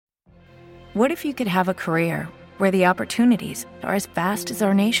What if you could have a career where the opportunities are as vast as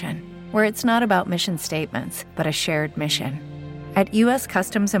our nation, where it's not about mission statements, but a shared mission? At U.S.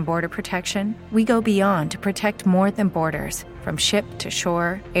 Customs and Border Protection, we go beyond to protect more than borders. From ship to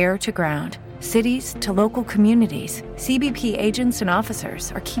shore, air to ground, cities to local communities, CBP agents and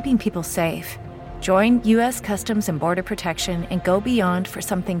officers are keeping people safe. Join U.S. Customs and Border Protection and go beyond for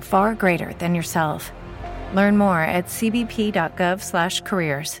something far greater than yourself. Learn more at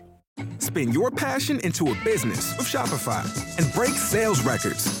cbp.gov/careers. Spin your passion into a business with Shopify and break sales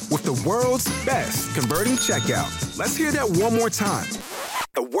records with the world's best converting checkout. Let's hear that one more time.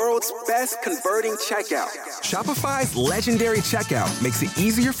 The world's best converting checkout. Shopify's legendary checkout makes it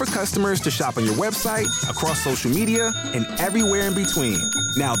easier for customers to shop on your website, across social media, and everywhere in between.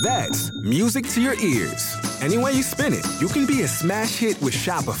 Now that's music to your ears. Any way you spin it, you can be a smash hit with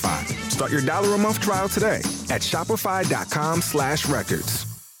Shopify. Start your $1 a month trial today at shopify.com/records.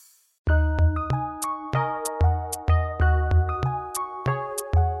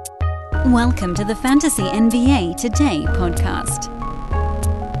 Welcome to the Fantasy NBA Today podcast.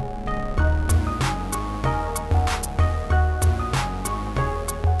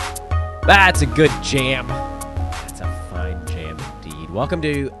 That's a good jam. That's a fine jam indeed. Welcome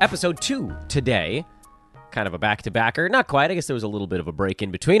to episode 2 today. Kind of a back-to-backer. Not quite. I guess there was a little bit of a break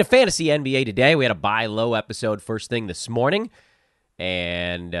in between. A Fantasy NBA Today. We had a buy low episode first thing this morning.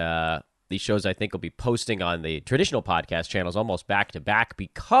 And these shows I think will be posting on the traditional podcast channels almost back-to-back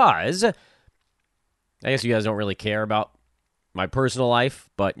because I guess you guys don't really care about my personal life,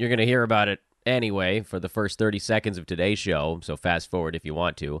 but you're going to hear about it anyway for the first 30 seconds of today's show, so fast forward if you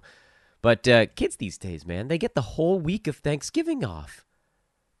want to. But kids these days, man, they get the whole week of Thanksgiving off.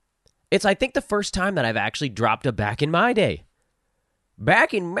 It's, I think, the first time that I've actually dropped a back in my day.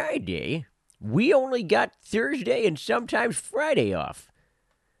 Back in my day, we only got Thursday and sometimes Friday off.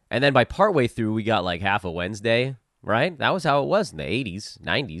 And then by partway through, we got like half a Wednesday, right? That was how it was in the 80s,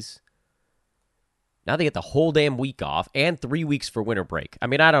 90s. Now they get the whole damn week off and 3 weeks for winter break. I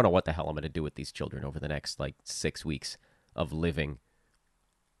mean, I don't know what the hell I'm going to do with these children over the next, 6 weeks of living.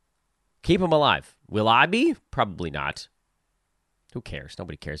 Keep them alive. Will I be? Probably not. Who cares?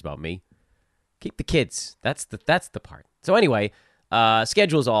 Nobody cares about me. Keep the kids. That's the part. So anyway,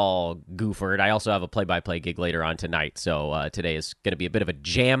 schedule's all goofered. I also have a play-by-play gig later on tonight, so today is going to be a bit of a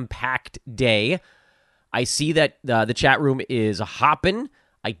jam-packed day. I see that the chat room is hopping.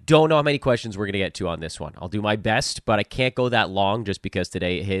 I don't know how many questions we're going to get to on this one. I'll do my best, but I can't go that long just because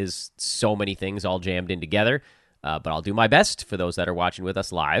today is so many things all jammed in together. But I'll do my best for those that are watching with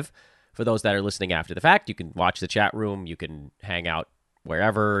us live. For those that are listening after the fact, you can watch the chat room. You can hang out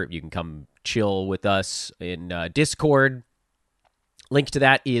wherever. You can come chill with us in Discord. Link to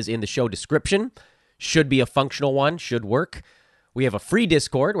that is in the show description. Should be a functional one. Should work. We have a free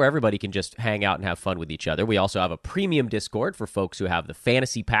Discord where everybody can just hang out and have fun with each other. We also have a premium Discord for folks who have the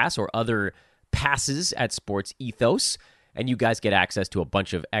Fantasy Pass or other passes at Sports Ethos. And you guys get access to a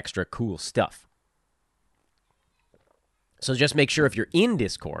bunch of extra cool stuff. So just make sure if you're in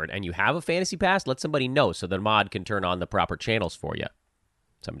Discord and you have a Fantasy Pass, let somebody know so the mod can turn on the proper channels for you.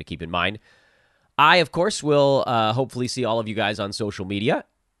 Something to keep in mind. I, of course, will hopefully see all of you guys on social media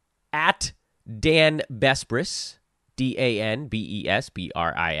at Dan Besbris,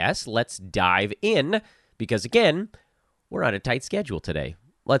 DanBesBris. Let's dive in because, again, we're on a tight schedule today.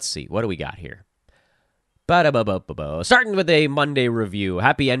 Let's see. What do we got here? Starting with a Monday review.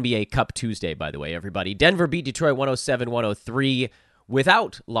 Happy NBA Cup Tuesday, by the way, everybody. Denver beat Detroit 107-103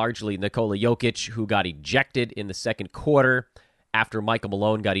 without largely Nikola Jokic, who got ejected in the second quarter after Michael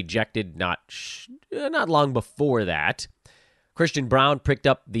Malone got ejected not long before that. Christian Brown picked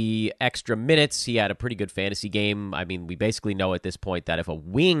up the extra minutes. He had a pretty good fantasy game. I mean, we basically know at this point that if a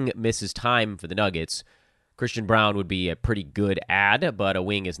wing misses time for the Nuggets, Christian Brown would be a pretty good add, but a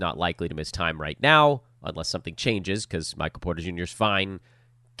wing is not likely to miss time right now unless something changes because Michael Porter Jr. is fine,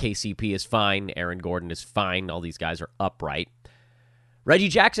 KCP is fine, Aaron Gordon is fine. All these guys are upright. Reggie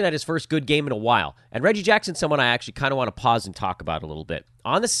Jackson had his first good game in a while, and Reggie Jackson's someone I actually kind of want to pause and talk about a little bit.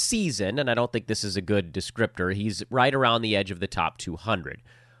 On the season, and I don't think this is a good descriptor, he's right around the edge of the top 200.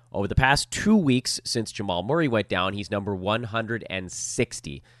 Over the past 2 weeks since Jamal Murray went down, he's number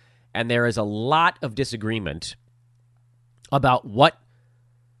 160. And there is a lot of disagreement about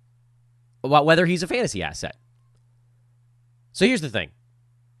whether he's a fantasy asset. So here's the thing.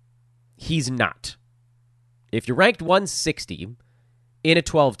 He's not. If you're ranked 160 in a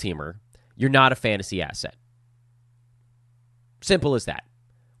 12-teamer, you're not a fantasy asset. Simple as that.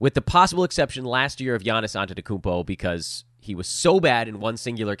 With the possible exception last year of Giannis Antetokounmpo because he was so bad in one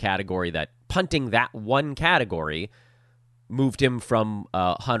singular category that punting that one category moved him from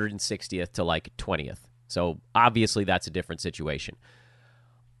 160th to like 20th. So obviously that's a different situation.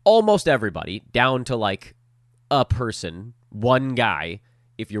 Almost everybody, down to like a person, one guy,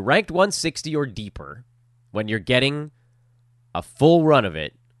 if you're ranked 160 or deeper, when you're getting a full run of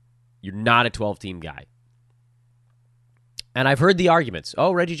it, you're not a 12-team guy. And I've heard the arguments.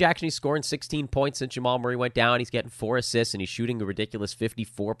 Oh, Reggie Jackson, he's scoring 16 points since Jamal Murray went down. He's getting 4 assists, and he's shooting a ridiculous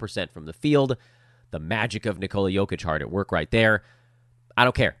 54% from the field. The magic of Nikola Jokic hard at work right there. I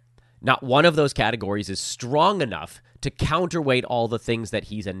don't care. Not one of those categories is strong enough to counterweight all the things that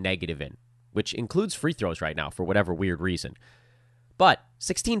he's a negative in, which includes free throws right now for whatever weird reason. But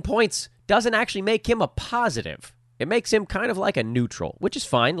 16 points doesn't actually make him a positive. It makes him kind of like a neutral, which is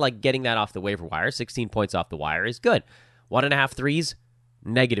fine. Like getting that off the waiver wire, 16 points off the wire is good. 1.5 threes,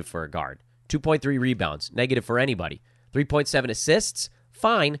 negative for a guard. 2.3 rebounds, negative for anybody. 3.7 assists,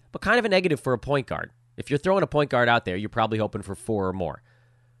 fine, but kind of a negative for a point guard. If you're throwing a point guard out there, you're probably hoping for 4 or more.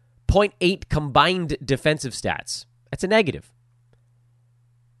 0.8 combined defensive stats. That's a negative.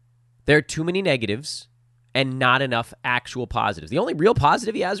 There are too many negatives and not enough actual positives. The only real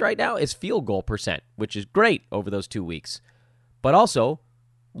positive he has right now is field goal percent, which is great over those 2 weeks, but also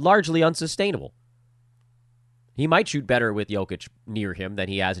largely unsustainable. He might shoot better with Jokic near him than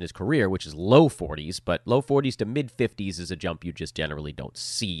he has in his career, which is low 40s, but low 40s to mid 50s is a jump you just generally don't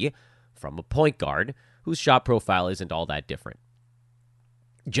see from a point guard whose shot profile isn't all that different.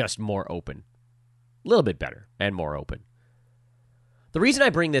 Just more open. A little bit better and more open. The reason I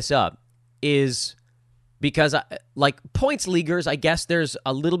bring this up is because, like points leaguers, I guess there's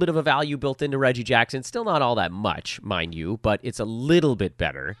a little bit of a value built into Reggie Jackson. Still not all that much, mind you, but it's a little bit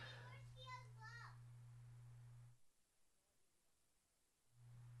better.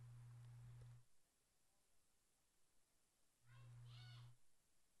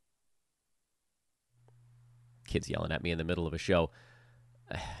 Kids yelling at me in the middle of a show.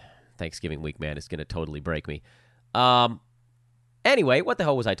 Thanksgiving week, man, is going to totally break me. Anyway, what the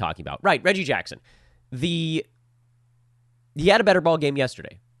hell was I talking about? Right, Reggie Jackson. He had a better ball game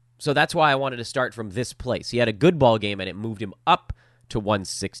yesterday. So that's why I wanted to start from this place. He had a good ball game, and it moved him up to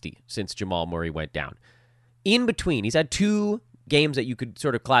 160 since Jamal Murray went down. In between, he's had 2 games that you could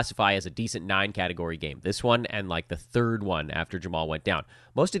sort of classify as a decent 9 category game. This one and like the third one after Jamal went down.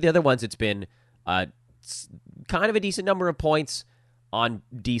 Most of the other ones, it's been kind of a decent number of points on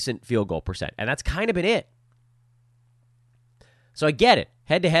decent field goal percent. And that's kind of been it. So I get it.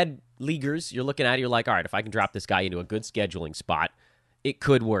 Head-to-head leaguers, you're looking at it, you're like, all right, if I can drop this guy into a good scheduling spot, it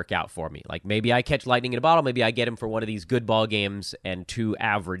could work out for me. Like maybe I catch lightning in a bottle, maybe I get him for one of these good ball games and 2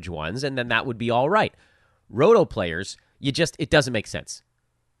 average ones, and then that would be all right. Roto players, it doesn't make sense.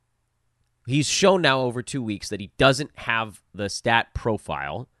 He's shown now over 2 weeks that he doesn't have the stat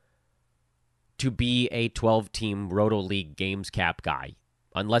profile to be a 12-team Roto League games cap guy,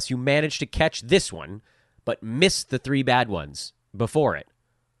 unless you manage to catch this one, but miss the 3 bad ones before it,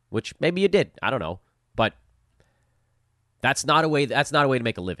 which maybe you did. I don't know, but that's not a way to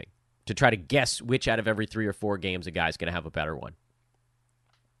make a living, to try to guess which out of every 3 or 4 games a guy's going to have a better one.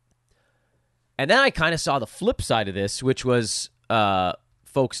 And then I kind of saw the flip side of this, which was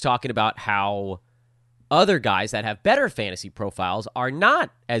folks talking about how other guys that have better fantasy profiles are not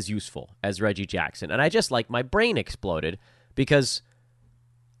as useful as Reggie Jackson. And I just, like, my brain exploded because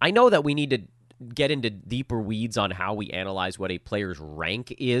I know that we need to get into deeper weeds on how we analyze what a player's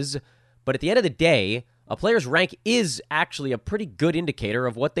rank is. But at the end of the day, a player's rank is actually a pretty good indicator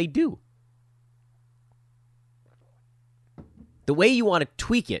of what they do. The way you want to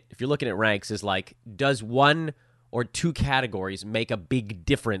tweak it, if you're looking at ranks, is like, does 1 or 2 categories make a big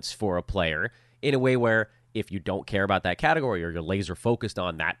difference for a player in a way where if you don't care about that category or you're laser focused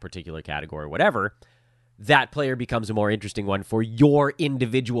on that particular category or whatever, that player becomes a more interesting one for your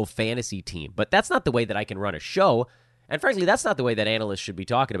individual fantasy team. But that's not the way that I can run a show. And frankly, that's not the way that analysts should be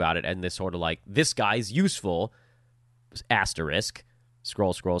talking about it. And this sort of like, this guy's useful, asterisk,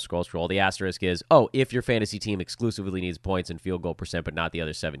 scroll. The asterisk is, oh, if your fantasy team exclusively needs points and field goal percent, but not the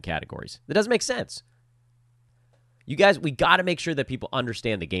other 7 categories. That doesn't make sense. You guys, we got to make sure that people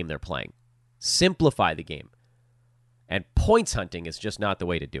understand the game they're playing. Simplify the game. And points hunting is just not the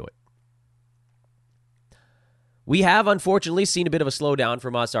way to do it. We have, unfortunately, seen a bit of a slowdown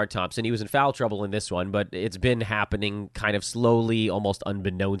from Ausar Thompson. He was in foul trouble in this one, but it's been happening kind of slowly, almost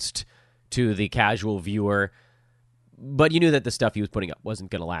unbeknownst to the casual viewer. But you knew that the stuff he was putting up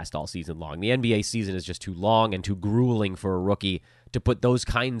wasn't going to last all season long. The NBA season is just too long and too grueling for a rookie to put those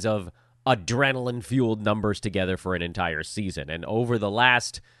kinds of adrenaline-fueled numbers together for an entire season. And over the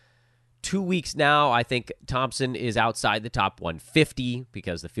last 2 weeks now, I think Thompson is outside the top 150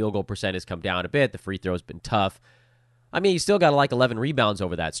 because the field goal percent has come down a bit. The free throw's been tough. I mean, he still got like 11 rebounds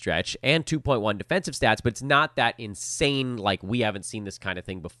over that stretch and 2.1 defensive stats, but it's not that insane, like we haven't seen this kind of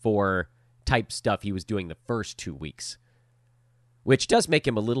thing before type stuff he was doing the first 2 weeks, which does make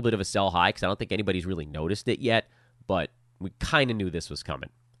him a little bit of a sell high because I don't think anybody's really noticed it yet, but we kind of knew this was coming.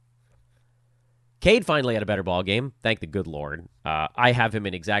 Cade finally had a better ball game, thank the good Lord. I have him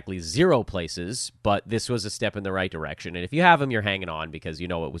in exactly 0 places, but this was a step in the right direction, and if you have him, you're hanging on because you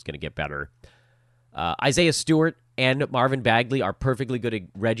know it was going to get better. Isaiah Stewart and Marvin Bagley are perfectly good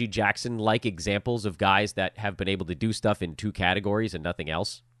Reggie Jackson-like examples of guys that have been able to do stuff in 2 categories and nothing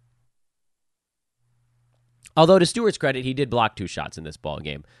else. Although to Stewart's credit, he did block 2 shots in this ball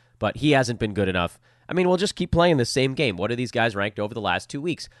game, but he hasn't been good enough. I mean, we'll just keep playing the same game. What are these guys ranked over the last 2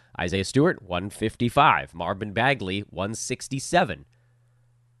 weeks? Isaiah Stewart, 155. Marvin Bagley, 167.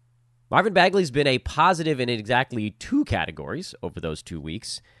 Marvin Bagley's been a positive in exactly 2 categories over those 2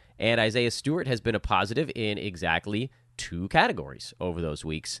 weeks, and Isaiah Stewart has been a positive in exactly 2 categories over those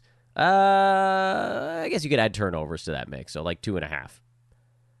weeks. I guess you could add turnovers to that mix, so like 2.5.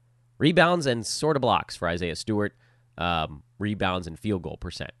 Rebounds and sort of blocks for Isaiah Stewart. Rebounds and field goal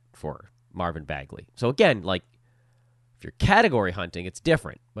percent for Marvin Bagley. So again, like, if you're category hunting, it's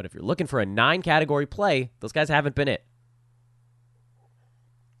different. But if you're looking for a 9-category play, those guys haven't been it.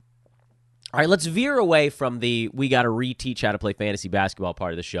 All right, let's veer away from the we got to reteach how to play fantasy basketball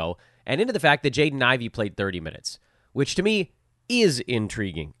part of the show and into the fact that Jaden Ivey played 30 minutes, which to me is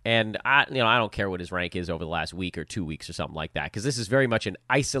intriguing. And I don't care what his rank is over the last week or 2 weeks or something like that, because this is very much an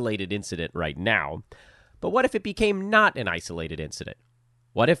isolated incident right now. But what if it became not an isolated incident?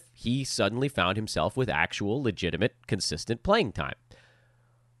 What if he suddenly found himself with actual, legitimate, consistent playing time?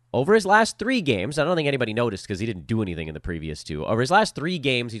 Over his last 3 games, I don't think anybody noticed because he didn't do anything in the previous 2. Over his last 3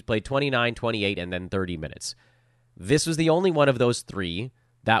 games, he's played 29, 28, and then 30 minutes. This was the only one of those 3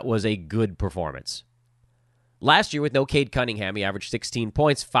 that was a good performance. Last year, with no Cade Cunningham, he averaged 16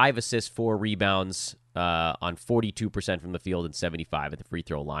 points, 5 assists, 4 rebounds on 42% from the field and 75 at the free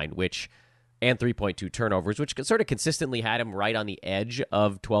throw line, and 3.2 turnovers, which sort of consistently had him right on the edge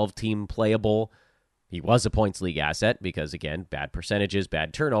of 12-team playable. He was a points league asset because, again, bad percentages,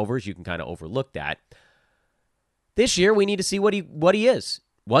 bad turnovers. You can kind of overlook that. This year, we need to see what he is.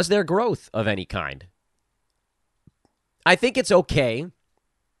 Was there growth of any kind? I think it's okay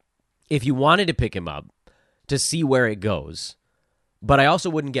if you wanted to pick him up to see where it goes, but I also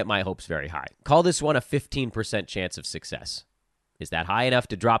wouldn't get my hopes very high. Call this one a 15% chance of success. Is that high enough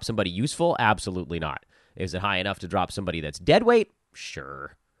to drop somebody useful? Absolutely not. Is it high enough to drop somebody that's dead weight?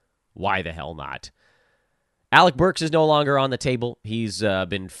 Sure. Why the hell not? Alec Burks is no longer on the table. He's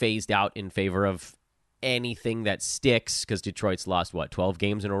been phased out in favor of anything that sticks because Detroit's lost, 12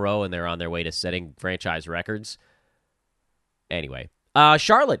 games in a row, and they're on their way to setting franchise records. Anyway,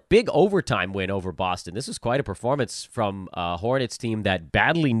 Charlotte, big overtime win over Boston. This was quite a performance from a Hornets team that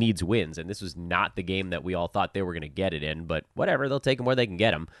badly needs wins, and this was not the game that we all thought they were going to get it in, but whatever, they'll take them where they can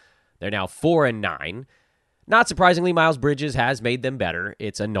get them. They're now 4-9. Not surprisingly, Miles Bridges has made them better.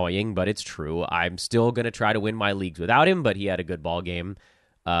 It's annoying, but it's true. I'm still going to try to win my leagues without him, but he had a good ball game.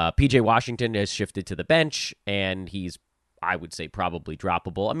 PJ Washington has shifted to the bench, and he's, I would say, probably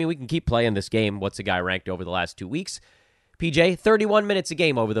droppable. I mean, we can keep playing this game. What's the guy ranked over the last 2 weeks? PJ, 31 minutes a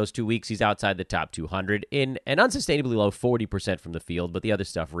game over those 2 weeks. He's outside the top 200 in an unsustainably low 40% from the field, but the other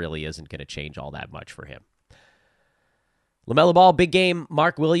stuff really isn't going to change all that much for him. LaMelo Ball, big game.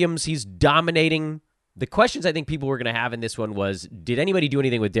 Mark Williams, he's dominating. The questions I think people were going to have in this one was, did anybody do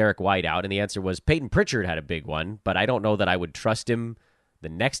anything with Derek White out? And the answer was Peyton Pritchard had a big one, but I don't know that I would trust him the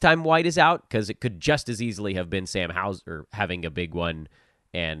next time White is out because it could just as easily have been Sam Hauser having a big one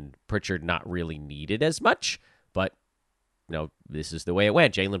and Pritchard not really needed as much. But, this is the way it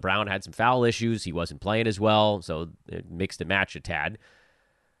went. Jaylen Brown had some foul issues. He wasn't playing as well, so it mixed and matched a tad.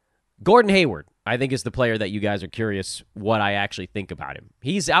 Gordon Hayward, I think, is the player that you guys are curious what I actually think about him.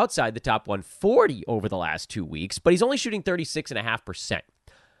 He's outside the top 140 over the last 2 weeks, but he's only shooting 36.5%.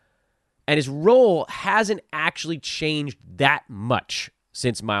 And his role hasn't actually changed that much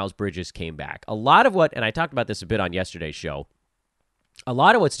since Miles Bridges came back. A lot of what, and I talked about this a bit on yesterday's show, a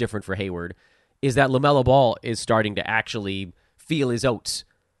lot of what's different for Hayward is that LaMelo Ball is starting to actually feel his oats.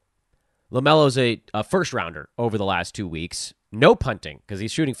 LaMelo's a first-rounder over the last 2 weeks. No punting, because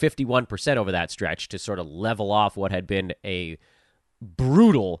he's shooting 51% over that stretch to sort of level off what had been a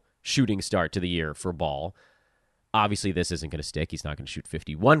brutal shooting start to the year for Ball. Obviously, this isn't going to stick. He's not going to shoot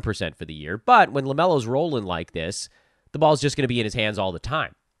 51% for the year. But when LaMelo's rolling like this, the ball's just going to be in his hands all the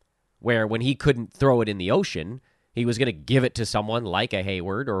time. Where when he couldn't throw it in the ocean, he was going to give it to someone like a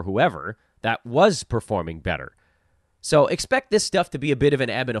Hayward or whoever that was performing better. So expect this stuff to be a bit of an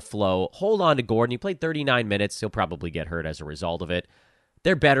ebb and a flow. Hold on to Gordon. He played 39 minutes. He'll probably get hurt as a result of it.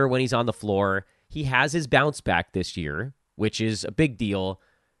 They're better when he's on the floor. He has his bounce back this year, which is a big deal.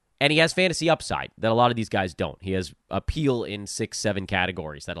 And he has fantasy upside that a lot of these guys don't. He has appeal in 6-7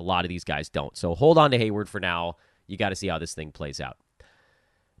 categories that a lot of these guys don't. So hold on to Hayward for now. You got to see how this thing plays out.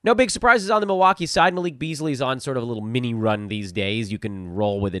 No big surprises on the Milwaukee side. Malik Beasley's on sort of a little mini run these days. You can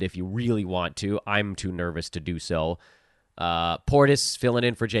roll with it if you really want to. I'm too nervous to do so. Portis filling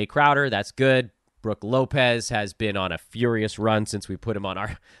in for Jay Crowder. That's good. Brook Lopez has been on a furious run since we put him on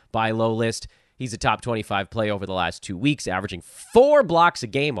our buy low list. He's a top 25 play over the last 2 weeks, averaging 4 blocks a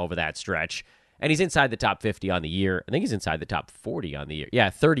game over that stretch. And he's inside the top 50 on the year. I think he's inside the top 40 on the year.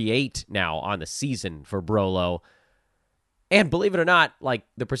 Yeah, 38 now on the season for Brolo. And believe it or not, like,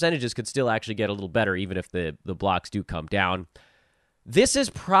 the percentages could still actually get a little better even if the blocks do come down. This is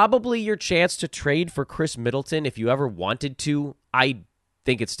probably your chance to trade for Chris Middleton if you ever wanted to. I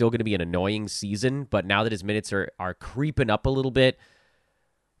think it's still going to be an annoying season, but now that his minutes are creeping up a little bit,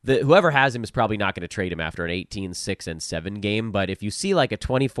 whoever has him is probably not going to trade him after an 18, 6, and 7 game. But if you see like a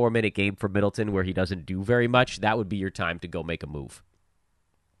 24-minute game for Middleton where he doesn't do very much, that would be your time to go make a move.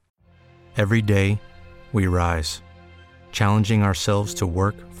 Every day, we rise, challenging ourselves to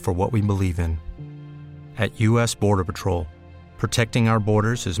work for what we believe in. At U.S. Border Patrol, protecting our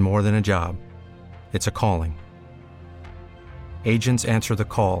borders is more than a job. It's a calling. Agents answer the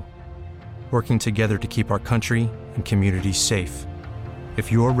call, working together to keep our country and communities safe. If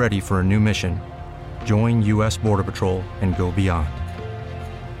you're ready for a new mission, join U.S. Border Patrol and go beyond.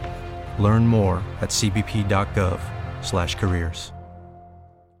 Learn more at cbp.gov/careers.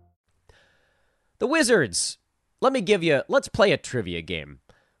 The Wizards. Let's play a trivia game.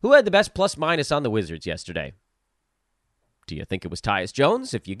 Who had the best plus-minus on the Wizards yesterday? Do you think it was Tyus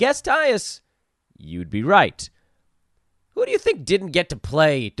Jones? If you guessed Tyus, you'd be right. Who do you think didn't get to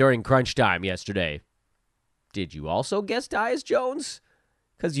play during crunch time yesterday? Did you also guess Tyus Jones?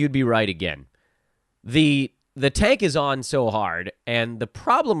 Because you'd be right again. The tank is on so hard, and the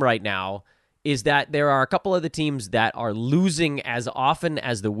problem right now is that there are a couple of the teams that are losing as often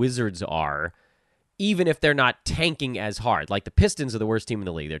as the Wizards are, even if they're not tanking as hard. Like the Pistons are the worst team in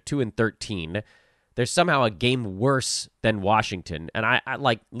the league. They're 2-13. They're somehow a game worse than Washington. And I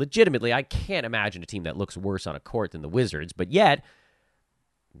like, legitimately, I can't imagine a team that looks worse on a court than the Wizards, but yet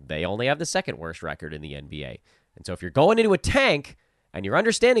they only have the second worst record in the NBA. And so if you're going into a tank and you're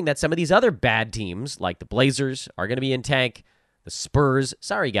understanding that some of these other bad teams, like the Blazers, are going to be in tank, the Spurs,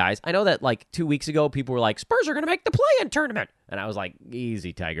 sorry guys, I know that like 2 weeks ago people were like, Spurs are going to make the play-in tournament. And I was like,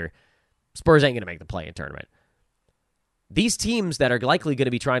 easy, Tiger. Spurs ain't going to make the play-in tournament. These teams that are likely going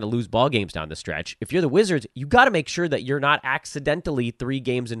to be trying to lose ball games down the stretch, if you're the Wizards, you got to make sure that you're not accidentally 3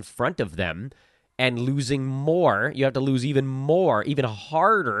 games in front of them and losing more. You have to lose even more, even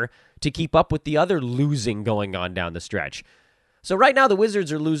harder to keep up with the other losing going on down the stretch. So right now the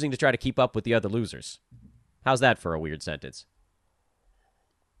Wizards are losing to try to keep up with the other losers. How's that for a weird sentence?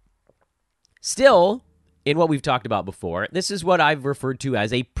 Still, in what we've talked about before, this is what I've referred to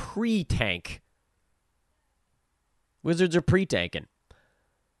as a pre-tank. Wizards are pre-tanking.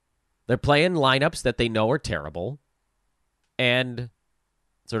 They're playing lineups that they know are terrible and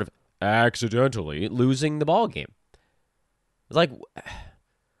sort of accidentally losing the ball game. It's like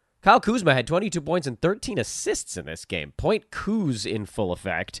Kyle Kuzma had 22 points and 13 assists in this game. Point Kuz in full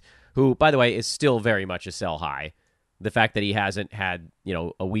effect, who, by the way, is still very much a sell high. The fact that he hasn't had,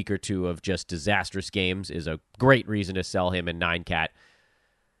 a week or two of just disastrous games is a great reason to sell him in 9-cat.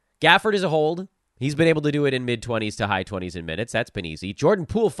 Gafford is a hold. He's been able to do it in mid-20s to high 20s in minutes. That's been easy. Jordan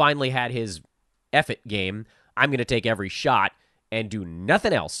Poole finally had his effort game. I'm going to take every shot and do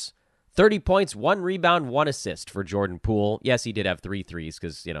nothing else. 30 points, 1 rebound, 1 assist for Jordan Poole. Yes, he did have 3 threes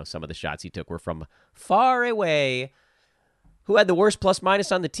because, some of the shots he took were from far away. Who had the worst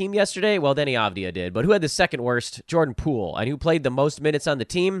plus-minus on the team yesterday? Well, Denny Avdia did. But who had the second worst? Jordan Poole. And who played the most minutes on the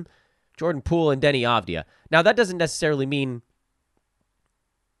team? Jordan Poole and Denny Avdia. Now, that doesn't necessarily mean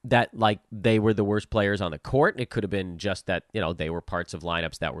that, they were the worst players on the court. It could have been just that, they were parts of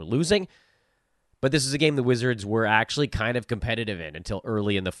lineups that were losing. But this is a game the Wizards were actually kind of competitive in until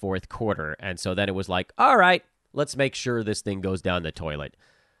early in the fourth quarter. And so then it was like, all right, let's make sure this thing goes down the toilet.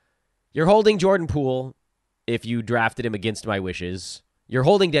 You're holding Jordan Poole if you drafted him against my wishes. You're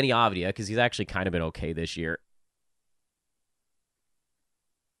holding Denny Avdia because he's actually kind of been okay this year.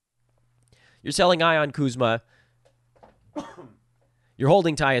 You're selling Ion Kuzma. You're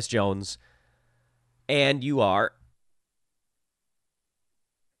holding Tyus Jones. And you are...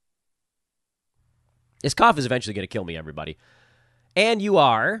 This cough is eventually going to kill me, everybody. And you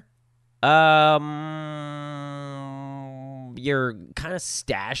are... you're kind of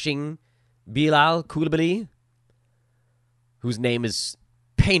stashing Bilal Koulibaly, whose name is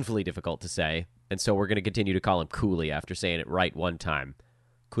painfully difficult to say, and so we're going to continue to call him Cooley after saying it right one time.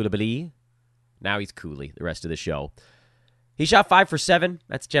 Koulibaly. Now he's Cooley the rest of the show. He shot 5 for 7.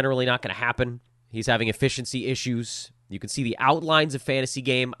 That's generally not going to happen. He's having efficiency issues. You can see the outlines of fantasy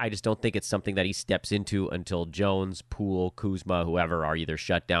game. I just don't think it's something that he steps into until Jones, Poole, Kuzma, whoever are either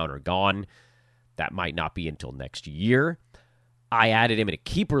shut down or gone. That might not be until next year. I added him in a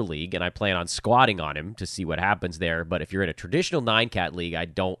keeper league, and I plan on squatting on him to see what happens there. But if you're in a traditional 9-cat league, I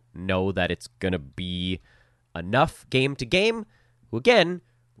don't know that it's going to be enough game to game. Who, again,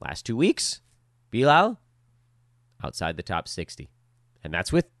 last 2 weeks, Bilal, outside the top 60. And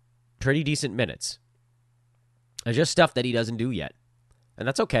that's with pretty decent minutes. It's just stuff that he doesn't do yet. And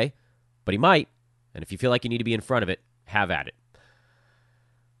that's okay, but he might. And if you feel like you need to be in front of it, have at it.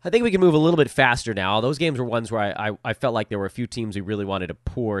 I think we can move a little bit faster now. Those games were ones where I felt like there were a few teams we really wanted to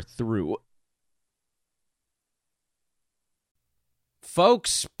pour through.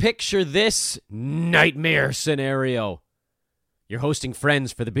 Folks, picture this nightmare scenario. You're hosting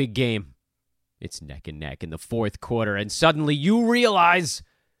friends for the big game. It's neck and neck in the fourth quarter, and suddenly you realize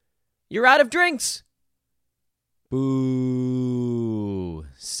you're out of drinks. Boo,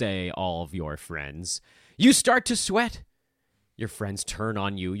 say all of your friends. You start to sweat. Your friends turn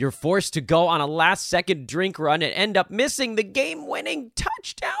on you. You're forced to go on a last-second drink run and end up missing the game-winning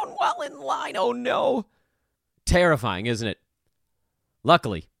touchdown while in line. Oh, no. Terrifying, isn't it?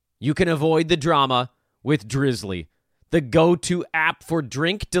 Luckily, you can avoid the drama with Drizzly, the go-to app for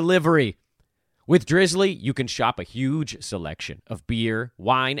drink delivery. With Drizzly, you can shop a huge selection of beer,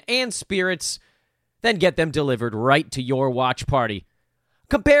 wine, and spirits, then get them delivered right to your watch party.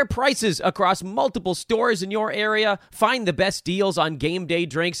 Compare prices across multiple stores in your area, find the best deals on game day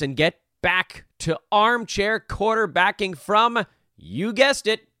drinks, and get back to armchair quarterbacking from, you guessed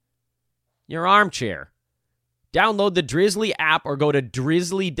it, your armchair. Download the Drizzly app or go to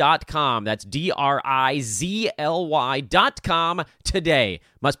drizzly.com. That's DRIZLY.com today.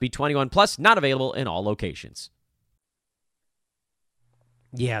 Must be 21 plus, not available in all locations.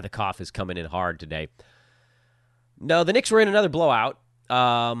 Yeah, the cough is coming in hard today. No, the Knicks were in another blowout.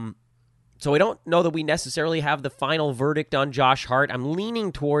 So I don't know that we necessarily have the final verdict on Josh Hart. I'm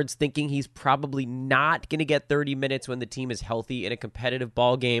leaning towards thinking he's probably not going to get 30 minutes when the team is healthy in a competitive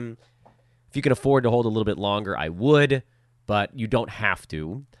ball game. If you can afford to hold a little bit longer, I would, but you don't have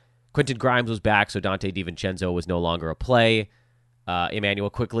to. Quentin Grimes was back, so Dante DiVincenzo was no longer a play. Emmanuel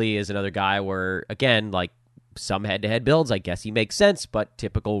Quickley is another guy where, again, like some head-to-head builds, I guess he makes sense, but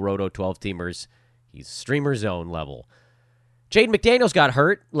typical Roto 12-teamers, he's streamer zone level. Jaden McDaniels got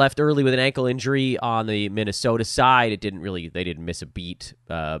hurt, left early with an ankle injury on the Minnesota side. They didn't miss a beat.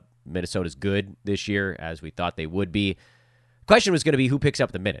 Minnesota's good this year, as we thought they would be. Question was going to be who picks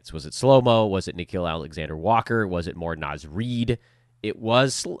up the minutes. Was it Slow-Mo? Was it Nickeil Alexander-Walker? Was it more Naz Reid? It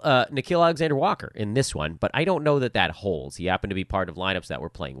was Nickeil Alexander-Walker in this one, but I don't know that holds. He happened to be part of lineups that were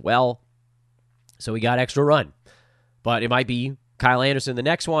playing well, so he got extra run. But it might be Kyle Anderson the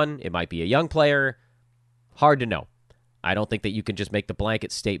next one. It might be a young player. Hard to know. I don't think that you can just make the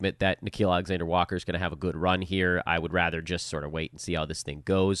blanket statement that Nickeil Alexander-Walker is going to have a good run here. I would rather just sort of wait and see how this thing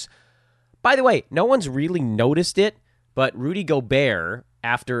goes. By the way, no one's really noticed it, but Rudy Gobert,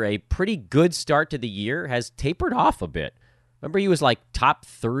 after a pretty good start to the year, has tapered off a bit. Remember, he was like top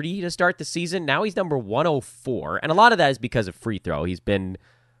 30 to start the season. Now he's number 104, and a lot of that is because of free throw. He's been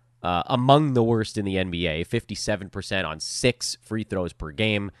among the worst in the NBA, 57% on 6 free throws per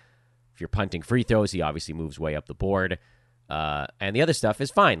game. If you're punting free throws, he obviously moves way up the board. And the other stuff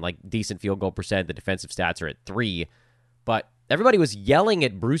is fine, like decent field goal percent. The defensive stats are at 3. But everybody was yelling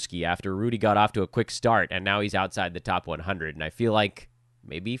at Brewski after Rudy got off to a quick start, and now he's outside the top 100. And I feel like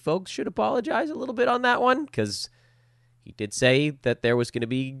maybe folks should apologize a little bit on that one, because he did say that there was going to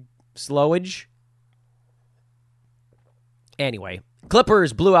be slowage. Anyway,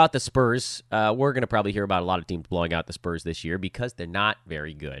 Clippers blew out the Spurs. We're going to probably hear about a lot of teams blowing out the Spurs this year because they're not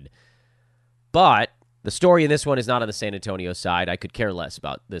very good. But the story in this one is not on the San Antonio side. I could care less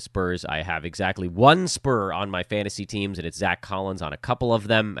about the Spurs. I have exactly one Spur on my fantasy teams, and it's Zach Collins on a couple of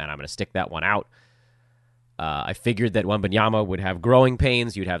them, and I'm going to stick that one out. I figured that Wembanyama would have growing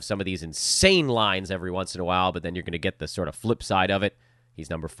pains. You'd have some of these insane lines every once in a while, but then you're going to get the sort of flip side of it.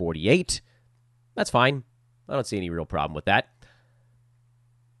 He's number 48. That's fine. I don't see any real problem with that.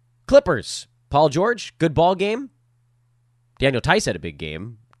 Clippers. Paul George, good ball game. Daniel Tice had a big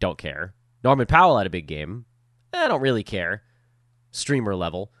game. Don't care. Norman Powell had a big game. I don't really care. Streamer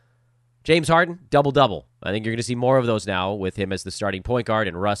level. James Harden, double-double. I think you're going to see more of those now with him as the starting point guard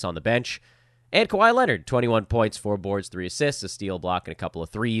and Russ on the bench. And Kawhi Leonard, 21 points, 4 boards, 3 assists, a steal, block, and a couple of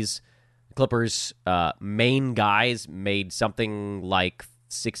threes. Clippers' main guys made something like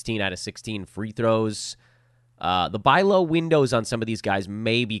 16 out of 16 free throws. The buy low windows on some of these guys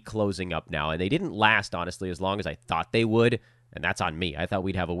may be closing up now, and they didn't last, honestly, as long as I thought they would, and that's on me. I thought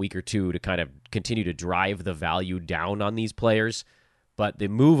we'd have a week or two to kind of continue to drive the value down on these players, but the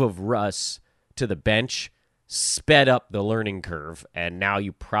move of Russ to the bench sped up the learning curve, and now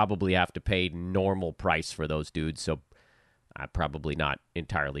you probably have to pay normal price for those dudes, so probably not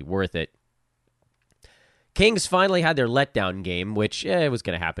entirely worth it. Kings finally had their letdown game, which it was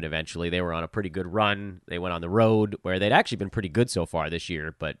going to happen eventually. They were on a pretty good run. They went on the road, where they'd actually been pretty good so far this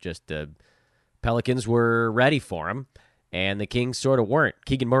year, but just the Pelicans were ready for them, and the Kings sort of weren't.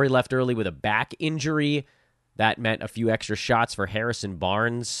 Keegan Murray left early with a back injury. That meant a few extra shots for Harrison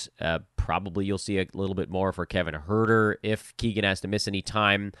Barnes. Probably you'll see a little bit more for Kevin Huerter if Keegan has to miss any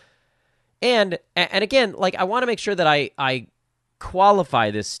time. And again, like, I want to make sure that I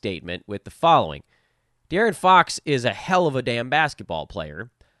qualify this statement with the following. De'Aaron Fox is a hell of a damn basketball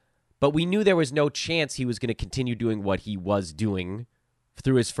player, but we knew there was no chance he was going to continue doing what he was doing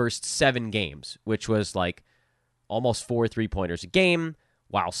through his first 7 games, which was like almost 4 3-pointers a game,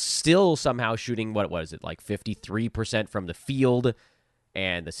 while still somehow shooting, what was it, like 53% from the field,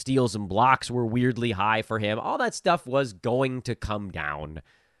 and the steals and blocks were weirdly high for him. All that stuff was going to come down.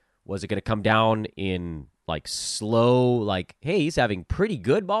 Was it going to come down in like slow, like, hey, he's having pretty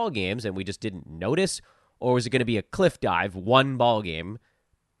good ball games and we just didn't notice? Or was it going to be a cliff dive, 1 ball game?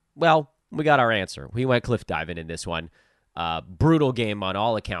 Well, we got our answer. We went cliff diving in this one. Brutal game on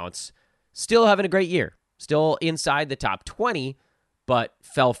all accounts. Still having a great year. Still inside the top 20, but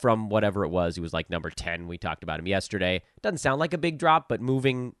fell from whatever it was. He was like number 10. We talked about him yesterday. Doesn't sound like a big drop, but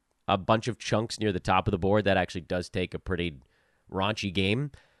moving a bunch of chunks near the top of the board, that actually does take a pretty raunchy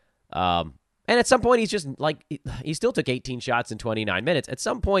game. And at some point, he's just like, he still took 18 shots in 29 minutes. At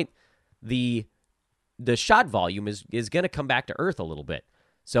some point, the shot volume is going to come back to earth a little bit.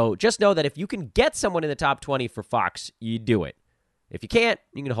 So just know that if you can get someone in the top 20 for Fox, you do it. If you can't,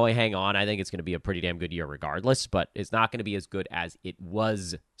 you can hang on. I think it's going to be a pretty damn good year regardless, but it's not going to be as good as it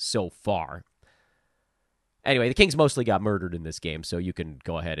was so far. Anyway, the Kings mostly got murdered in this game, so you can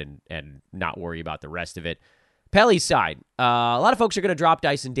go ahead and not worry about the rest of it. Pelly's side. A lot of folks are going to drop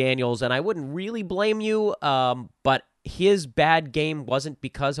Dyson Daniels, and I wouldn't really blame you, but his bad game wasn't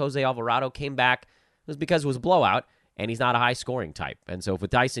because Jose Alvarado came back. It was because it was a blowout, and he's not a high-scoring type. And so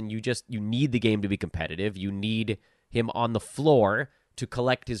with Dyson, you need the game to be competitive. You need him on the floor to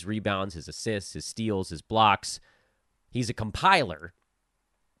collect his rebounds, his assists, his steals, his blocks. He's a compiler,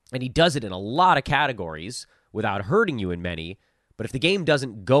 and he does it in a lot of categories without hurting you in many. But if the game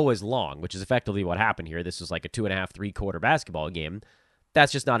doesn't go as long, which is effectively what happened here, this was like a 2.5, 3-quarter basketball game,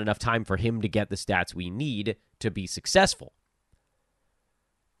 that's just not enough time for him to get the stats we need to be successful.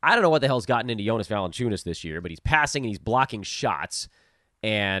 I don't know what the hell's gotten into Jonas Valanciunas this year, but he's passing and he's blocking shots,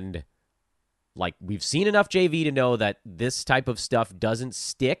 and like, we've seen enough JV to know that this type of stuff doesn't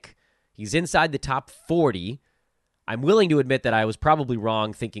stick. He's inside the top 40. I'm willing to admit that I was probably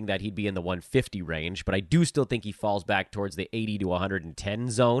wrong thinking that he'd be in the 150 range, but I do still think he falls back towards the 80 to 110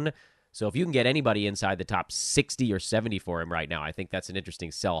 zone. So if you can get anybody inside the top 60 or 70 for him right now, I think that's an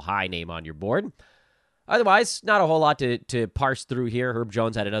interesting sell high name on your board. Otherwise, not a whole lot to parse through here. Herb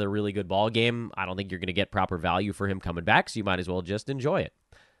Jones had another really good ball game. I don't think you're going to get proper value for him coming back, so you might as well just enjoy it.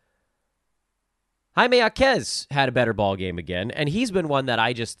 Jaime Jaquez had a better ball game again, and he's been one that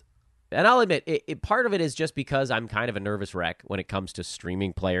and I'll admit, part of it is just because I'm kind of a nervous wreck when it comes to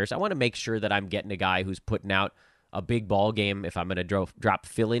streaming players. I want to make sure that I'm getting a guy who's putting out a big ball game if I'm going to drop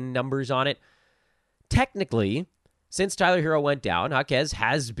fill-in numbers on it. Technically, since Tyler Hero went down, Jaquez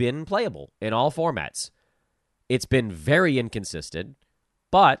has been playable in all formats. It's been very inconsistent,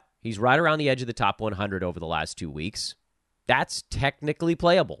 but he's right around the edge of the top 100 over the last 2 weeks. That's technically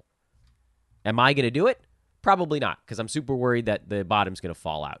playable. Am I going to do it? Probably not, because I'm super worried that the bottom's going to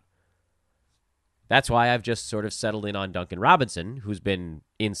fall out. That's why I've just sort of settled in on Duncan Robinson, who's been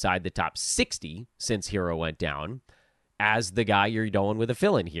inside the top 60 since Hero went down, as the guy you're going with a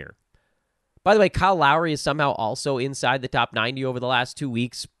fill-in here. By the way, Kyle Lowry is somehow also inside the top 90 over the last 2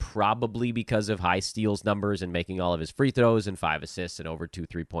 weeks, probably because of high steals numbers and making all of his free throws and 5 assists and over 2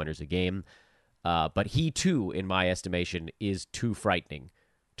 3-pointers a game. But he, too, in my estimation, is too frightening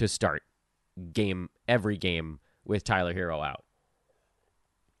to start every game with Tyler Hero out.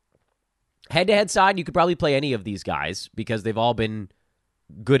 Head-to-head side, you could probably play any of these guys because they've all been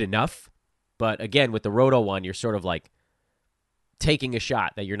good enough. But again, with the Roto one, you're sort of like taking a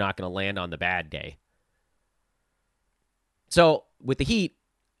shot that you're not going to land on the bad day. So with the Heat,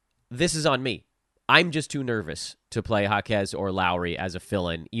 this is on me. I'm just too nervous to play Jaquez or Lowry as a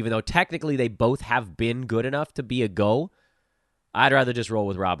fill-in, even though technically they both have been good enough to be a go. I'd rather just roll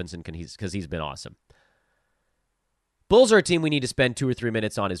with Robinson because he's been awesome. Bulls are a team we need to spend 2 or 3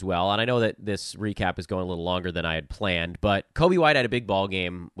 minutes on as well, and I know that this recap is going a little longer than I had planned, but Kobe White had a big ball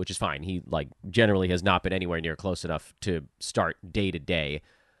game, which is fine. He generally has not been anywhere near close enough to start day to day.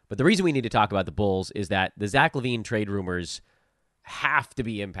 But the reason we need to talk about the Bulls is that the Zach LaVine trade rumors have to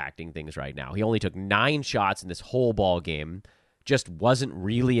be impacting things right now. He only took 9 shots in this whole ball game, just wasn't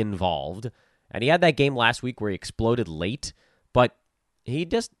really involved, and he had that game last week where he exploded late, but he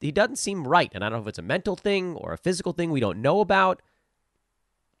doesn't seem right, and I don't know if it's a mental thing or a physical thing we don't know about.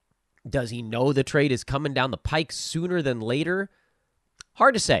 Does he know the trade is coming down the pike sooner than later?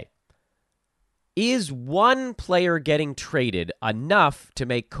 Hard to say. Is one player getting traded enough to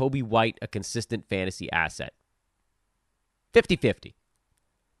make Kobe White a consistent fantasy asset? 50-50.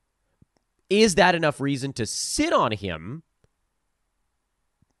 Is that enough reason to sit on him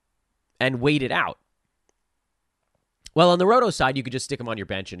and wait it out? Well, on the Roto side, you could just stick him on your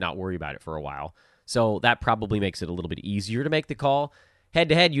bench and not worry about it for a while. So that probably makes it a little bit easier to make the call.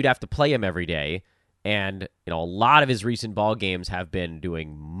 Head-to-head, you'd have to play him every day. And, a lot of his recent ball games have been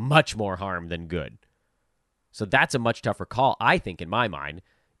doing much more harm than good. So that's a much tougher call, I think, in my mind,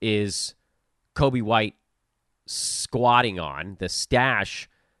 is Kobe White squatting on the stash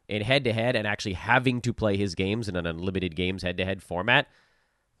in head-to-head and actually having to play his games in an unlimited games head-to-head format.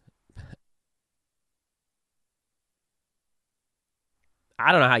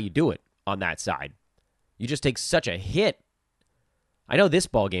 I don't know how you do it on that side. You just take such a hit. I know this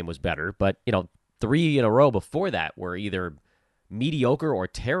ball game was better, but, 3 in a row before that were either mediocre or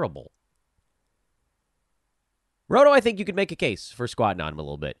terrible. Roto, I think you could make a case for squatting on him a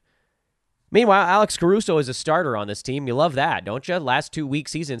little bit. Meanwhile, Alex Caruso is a starter on this team. You love that, don't you? Last 2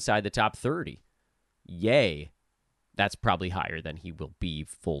 weeks, he's inside the top 30. Yay. That's probably higher than he will be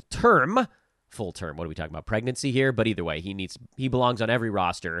full term. Full term. What are we talking about? Pregnancy here? But either way, he belongs on every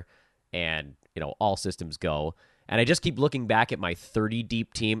roster, and, all systems go. And I just keep looking back at my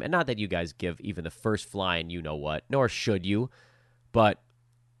 30-deep team, and not that you guys give even the first flying you-know-what, nor should you, but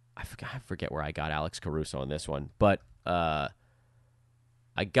I forget where I got Alex Caruso on this one, but I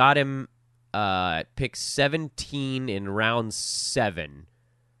got him at pick 17 in round 7,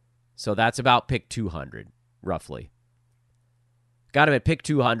 so that's about pick 200, roughly. Got him at pick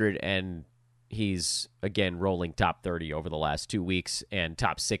 200, and he's, again, rolling top 30 over the last 2 weeks and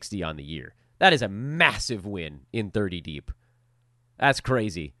top 60 on the year. That is a massive win in 30 deep. That's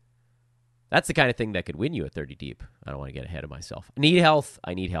crazy. That's the kind of thing that could win you at 30 deep. I don't want to get ahead of myself. I need health.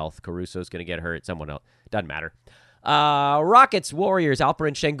 Caruso's going to get hurt. Someone else. Doesn't matter. Rockets, Warriors.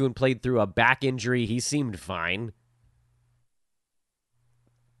 Alperen Şengün played through a back injury. He seemed fine.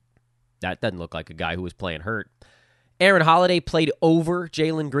 That doesn't look like a guy who was playing hurt. Aaron Holiday played over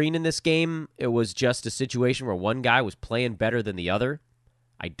Jalen Green in this game. It was just a situation where one guy was playing better than the other.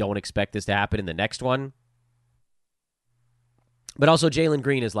 I don't expect this to happen in the next one. But also, Jalen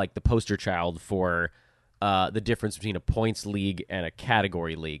Green is like the poster child for the difference between a points league and a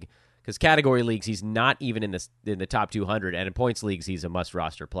category league. Because category leagues, he's not even in the top 200, and in points leagues, he's a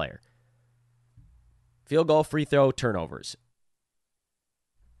must-roster player. Field goal, free throw, turnovers.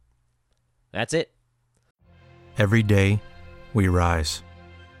 That's it. Every day, we rise,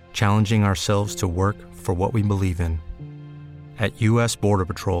 challenging ourselves to work for what we believe in. At U.S. Border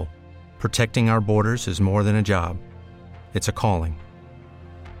Patrol, protecting our borders is more than a job. It's a calling.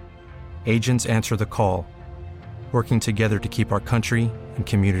 Agents answer the call, working together to keep our country and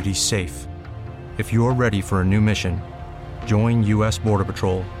communities safe. If you're ready for a new mission, join U.S. Border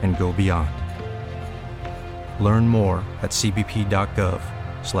Patrol and go beyond. Learn more at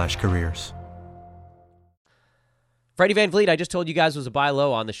cbp.gov/careers. Freddie VanVleet, I just told you guys was a buy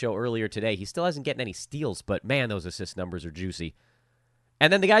low on the show earlier today. He still hasn't gotten any steals, but man, those assist numbers are juicy.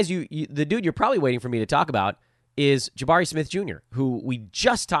 And then the guys the dude you're probably waiting for me to talk about is Jabari Smith Jr., who we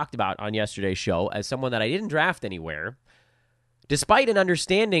just talked about on yesterday's show as someone that I didn't draft anywhere, despite an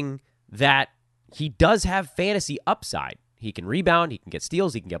understanding that he does have fantasy upside. He can rebound, he can get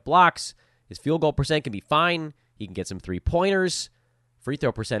steals, he can get blocks, his field goal percent can be fine, he can get some three-pointers. Free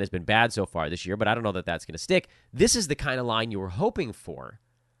throw percent has been bad so far this year, but I don't know that that's going to stick. This is the kind of line you were hoping for,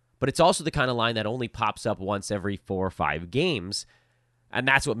 but it's also the kind of line that only pops up once every 4 or 5 games, and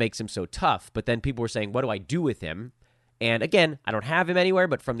that's what makes him so tough. But then people were saying, what do I do with him? And again, I don't have him anywhere,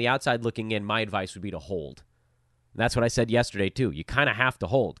 but from the outside looking in, my advice would be to hold. And that's what I said yesterday, too. You kind of have to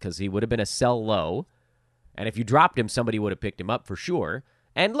hold because he would have been a sell low, and if you dropped him, somebody would have picked him up for sure.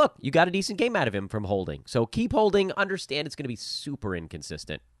 And look, you got a decent game out of him from holding. So keep holding. Understand it's going to be super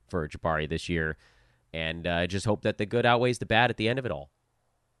inconsistent for Jabari this year. And I just hope that the good outweighs the bad at the end of it all.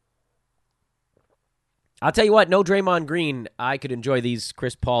 I'll tell you what, no Draymond Green. I could enjoy these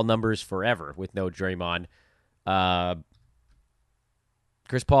Chris Paul numbers forever with no Draymond.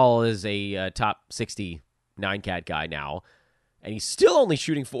 Chris Paul is a top 60 9-cat guy now, and he's still only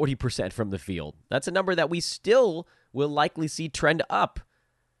shooting 40% from the field. That's a number that we still will likely see trend up.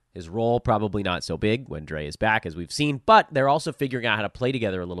 His role probably not so big when Dre is back, as we've seen, but they're also figuring out how to play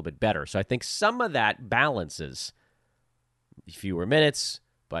together a little bit better. So I think some of that balances. Fewer minutes,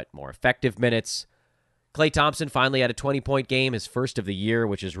 but more effective minutes. Klay Thompson finally had a 20-point game, his first of the year,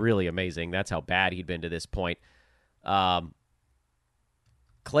 which is really amazing. That's how bad he'd been to this point.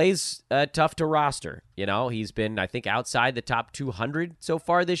 Klay's tough to roster. You know, he's been, I think, outside the top 200 so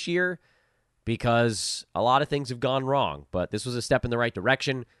far this year because a lot of things have gone wrong. But this was a step in the right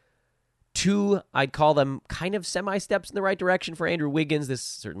direction. 2, I'd call them kind of semi-steps in the right direction for Andrew Wiggins. This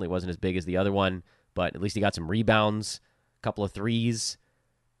certainly wasn't as big as the other one, but at least he got some rebounds, a couple of threes.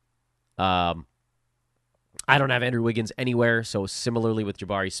 I don't have Andrew Wiggins anywhere, so similarly with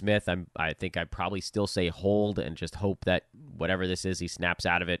Jabari Smith, I think I'd probably still say hold and just hope that whatever this is, he snaps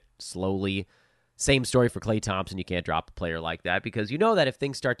out of it slowly. Same story for Klay Thompson. You can't drop a player like that because you know that if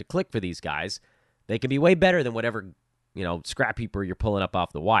things start to click for these guys, they can be way better than whatever, scrap heaper you're pulling up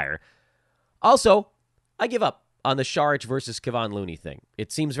off the wire. Also, I give up on the Saric versus Kevon Looney thing.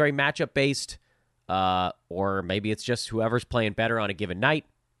 It seems very matchup-based, or maybe it's just whoever's playing better on a given night.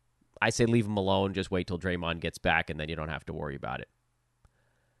 I say leave him alone. Just wait till Draymond gets back, and then you don't have to worry about it.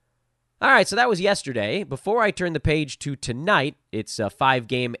 All right, so that was yesterday. Before I turn the page to tonight, it's a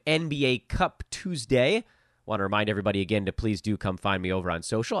 5-game NBA Cup Tuesday. Want to remind everybody again to please do come find me over on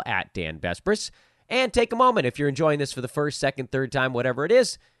social at Dan Vespris. And take a moment, if you're enjoying this for the first, second, third time, whatever it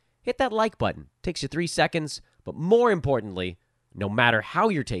is, hit that like button. Takes you 3 seconds, but more importantly, no matter how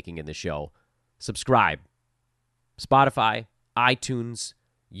you're taking in the show, subscribe. Spotify, iTunes,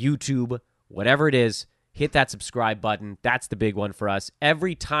 YouTube, whatever it is, hit that subscribe button. That's the big one for us.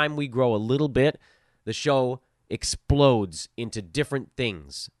 Every time we grow a little bit, the show explodes into different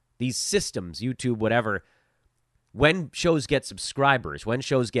things. These systems, YouTube, whatever, when shows get subscribers, when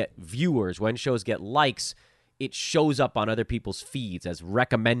shows get viewers, when shows get likes, it shows up on other people's feeds as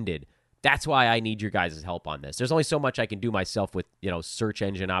recommended. That's why I need your guys' help on this. There's only so much I can do myself with, search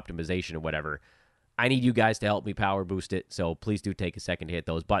engine optimization or whatever. I need you guys to help me power boost it, so please do take a second to hit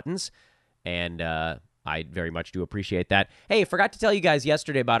those buttons, and I very much do appreciate that. Hey, I forgot to tell you guys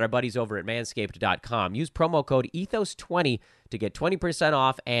yesterday about our buddies over at Manscaped.com. Use promo code ETHOS20 to get 20%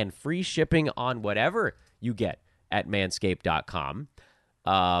 off and free shipping on whatever you get at Manscaped.com.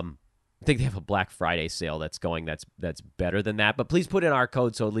 I think they have a Black Friday sale that's going that's better than that, but please put in our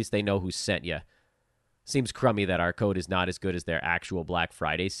code so at least they know who sent you. Seems crummy that our code is not as good as their actual Black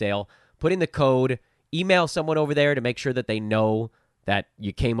Friday sale. Put in the code, email someone over there to make sure that they know that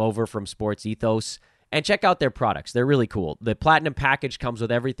you came over from Sports Ethos, and check out their products. They're really cool. The Platinum package comes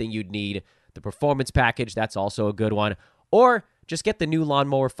with everything you'd need. The Performance package, that's also a good one. Or just get the new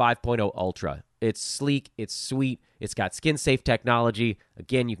Lawnmower 5.0 Ultra. It's sleek, it's sweet, it's got skin-safe technology.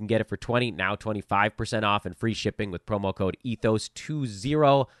 Again, you can get it for 20, now 25% off and free shipping with promo code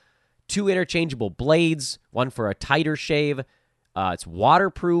ETHOS20. 2 interchangeable blades, one for a tighter shave. It's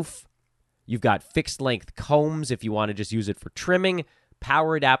waterproof. You've got fixed-length combs if you want to just use it for trimming,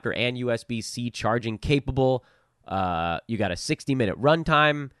 power adapter, and USB-C charging capable. You got a 60-minute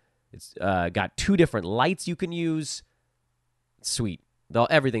runtime. It's got 2 different lights you can use. Sweet.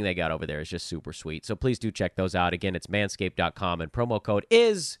 Everything they got over there is just super sweet. So please do check those out. Again, it's manscaped.com, and promo code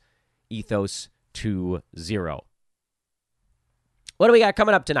is ETHOS20. What do we got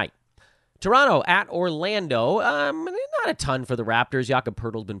coming up tonight? Toronto at Orlando. Not a ton for the Raptors. Jakob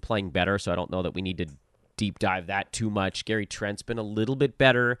Poeltl's been playing better, so I don't know that we need to deep dive that too much. Gary Trent's been a little bit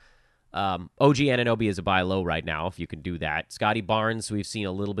better. OG Anunoby is a buy low right now, if you can do that. Scotty Barnes, we've seen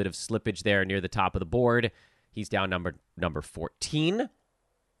a little bit of slippage there near the top of the board. He's down number 14.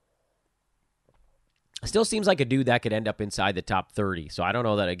 Still seems like a dude that could end up inside the top 30. So I don't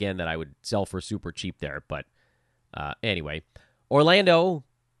know that, again, that I would sell for super cheap there. But anyway, Orlando.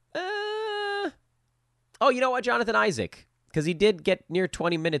 Oh, you know what? Jonathan Isaac. Because he did get near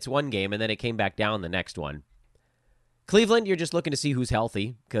 20 minutes one game, and then it came back down the next one. Cleveland, you're just looking to see who's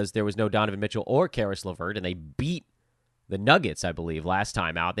healthy, because there was no Donovan Mitchell or Karis LeVert, and they beat the Nuggets, I believe, last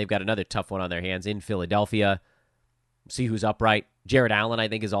time out. They've got another tough one on their hands in Philadelphia. See who's upright. Jared Allen, I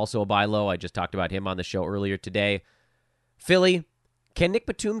think, is also a buy low. I just talked about him on the show earlier today. Philly, can Nick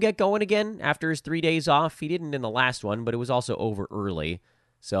Batum get going again after his 3 days off? He didn't in the last one, but it was also over early.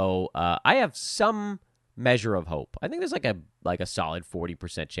 So I have some measure of hope. I think there's like a solid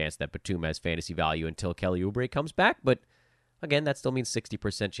 40% chance that Batum has fantasy value until Kelly Oubre comes back, but again, that still means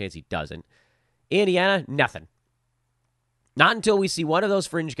 60% chance he doesn't. Indiana, nothing. Not until we see one of those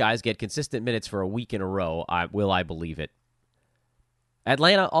fringe guys get consistent minutes for a week in a row will I believe it.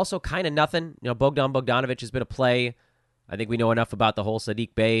 Atlanta, also kind of nothing. Bogdan Bogdanovic has been a play. I think we know enough about the whole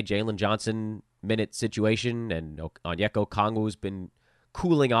Sadiq Bey, Jalen Johnson minute situation, and Onyeka Okongwu's been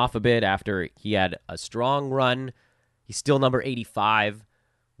cooling off a bit after he had a strong run. He's still number 85.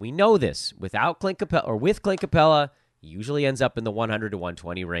 We know this. Without Clint Capella, or with Clint Capella, he usually ends up in the 100 to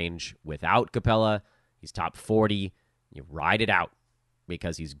 120 range. Without Capella, he's top 40. You ride it out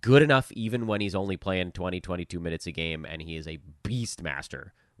because he's good enough even when he's only playing 20, 22 minutes a game, and he is a beast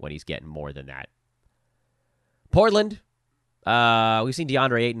master when he's getting more than that. Portland, we've seen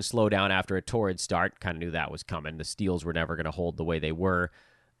DeAndre Ayton slow down after a torrid start. Kind of knew that was coming. The steals were never going to hold the way they were.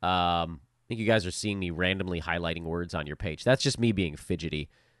 I think you guys are seeing me randomly highlighting words on your page. That's just me being fidgety.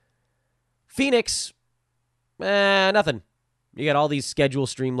 Phoenix, nothing. You got all these schedule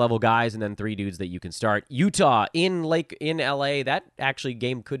stream level guys and then 3 dudes that you can start. Utah in LA. That actually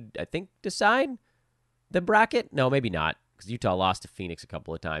game could, I think, decide the bracket. No, maybe not, because Utah lost to Phoenix a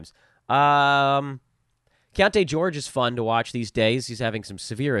couple of times. Keontae George is fun to watch these days. He's having some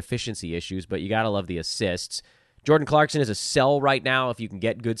severe efficiency issues, but you got to love the assists. Jordan Clarkson is a sell right now if you can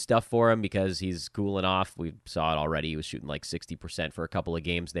get good stuff for him because he's cooling off. We saw it already. He was shooting like 60% for a couple of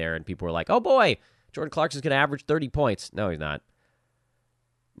games there, and people were like, oh boy, Jordan Clarkson's going to average 30 points. No, he's not.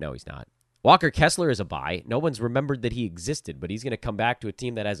 Walker Kessler is a buy. No one's remembered that he existed, but he's going to come back to a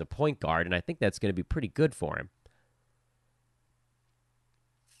team that has a point guard, and I think that's going to be pretty good for him.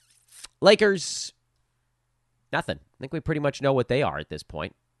 Lakers, nothing. I think we pretty much know what they are at this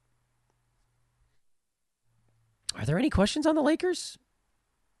point. Are there any questions on the Lakers?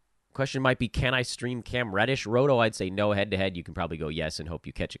 Question might be, can I stream Cam Reddish? Roto, I'd say no. Head-to-head, you can probably go yes and hope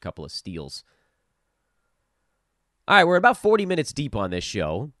you catch a couple of steals. All right, we're about 40 minutes deep on this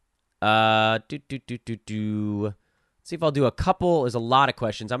show. Let's see if I'll do a couple. There's a lot of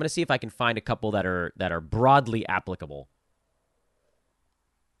questions. I'm going to see if I can find a couple that are broadly applicable.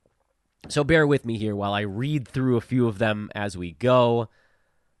 So bear with me here while I read through a few of them as we go.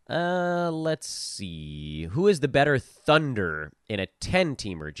 Let's see. Who is the better Thunder in a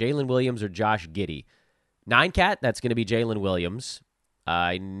 10-teamer, Jalen Williams or Josh Giddey? 9-cat, that's going to be Jalen Williams.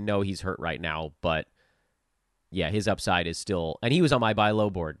 I know he's hurt right now, but yeah, his upside is still... And he was on my buy low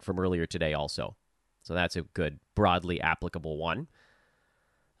board from earlier today also. So that's a good, broadly applicable one.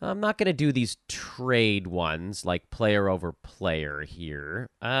 I'm not going to do these trade ones, like player over player here.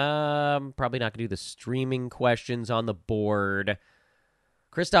 Probably not going to do the streaming questions on the board.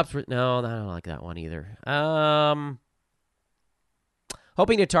 Kristaps... No, I don't like that one either.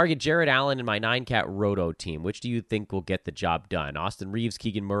 Hoping to target Jared Allen in my 9-cat Roto team. Which do you think will get the job done? Austin Reeves,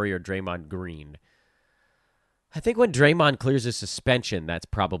 Keegan Murray, or Draymond Green? I think when Draymond clears his suspension, that's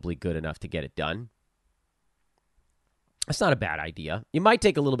probably good enough to get it done. That's not a bad idea. You might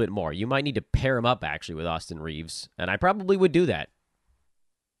take a little bit more. You might need to pair him up, actually, with Austin Reeves, and I probably would do that.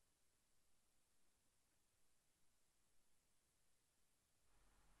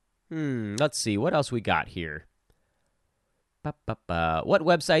 Let's see. What else we got here? What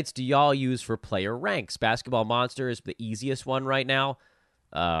websites do y'all use for player ranks? Basketball Monster is the easiest one right now.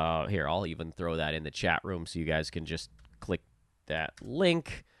 Here, I'll even throw that in the chat room so you guys can just click that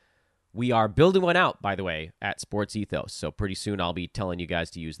link. We are building one out, by the way, at Sports Ethos. So pretty soon I'll be telling you guys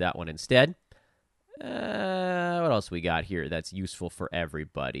to use that one instead. What else we got here that's useful for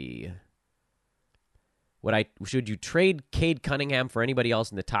everybody? Should you trade Cade Cunningham for anybody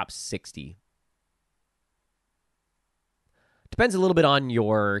else in the top 60? Depends a little bit on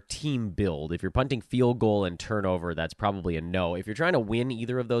your team build. If you're punting field goal and turnover, that's probably a no. If you're trying to win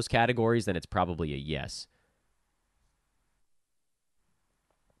either of those categories, then it's probably a yes.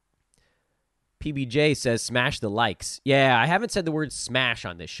 PBJ says, smash the likes. Yeah, I haven't said the word smash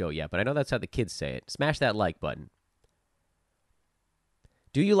on this show yet, but I know that's how the kids say it. Smash that like button.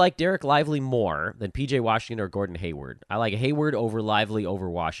 Do you like Derek Lively more than PJ Washington or Gordon Hayward? I like Hayward over Lively over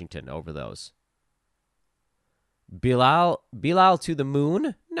Washington over those. Bilal to the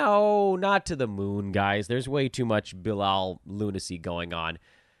moon? No, not to the moon, guys. There's way too much Bilal lunacy going on.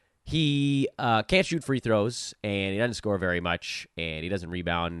 He can't shoot free throws, and he doesn't score very much, and he doesn't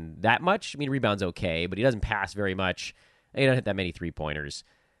rebound that much. I mean, rebounds okay, but he doesn't pass very much, and he doesn't hit that many three-pointers.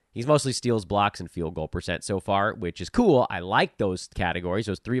 He's mostly steals, blocks, and field goal percent so far, which is cool. I like those categories.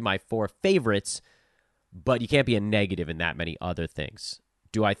 Those 3 of my 4 favorites, but you can't be a negative in that many other things.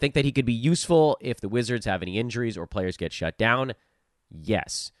 Do I think that he could be useful if the Wizards have any injuries or players get shut down?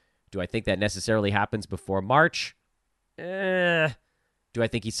 Yes. Do I think that necessarily happens before March? Do I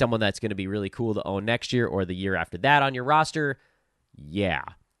think he's someone that's going to be really cool to own next year or the year after that on your roster? Yeah,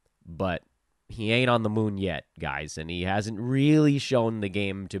 but he ain't on the moon yet, guys, and he hasn't really shown the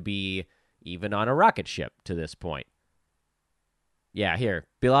game to be even on a rocket ship to this point. Yeah, here.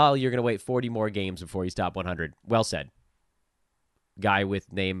 Bilal, you're going to wait 40 more games before he's top 100. Well said. Guy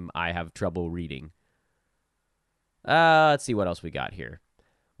with name I have trouble reading. Let's see what else we got here.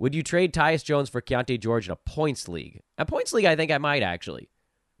 Would you trade Tyus Jones for Keontae George in a points league? A points league, I think I might, actually.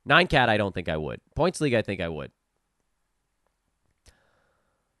 9-cat, I don't think I would. Points league, I think I would.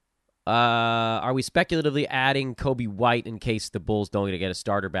 Are we speculatively adding Kobe White in case the Bulls don't get a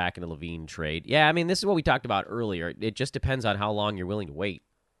starter back in a Levine trade? Yeah, I mean, this is what we talked about earlier. It just depends on how long you're willing to wait.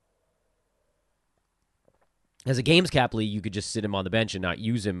 As a games cap league, you could just sit him on the bench and not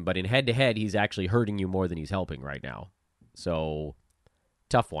use him, but in head-to-head, he's actually hurting you more than he's helping right now. So,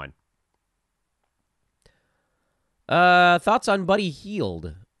 tough one. Thoughts on Buddy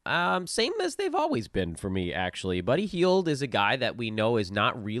Hield? Same as they've always been for me, actually. Buddy Hield is a guy that we know is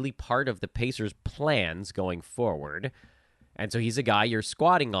not really part of the Pacers' plans going forward. And so he's a guy you're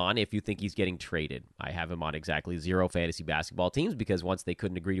squatting on if you think he's getting traded. I have him on exactly 0 fantasy basketball teams because once they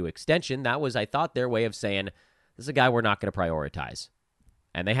couldn't agree to extension, that was, I thought, their way of saying, this is a guy we're not going to prioritize.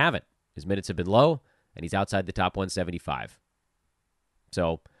 And they haven't. His minutes have been low, and he's outside the top 175.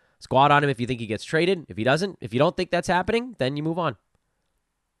 So squat on him if you think he gets traded. If he doesn't, if you don't think that's happening, then you move on.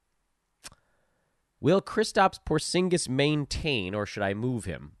 Will Kristaps Porzingis maintain, or should I move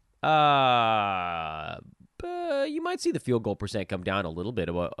him? You might see the field goal percent come down a little bit,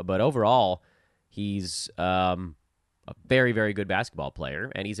 but overall, he's a very, very good basketball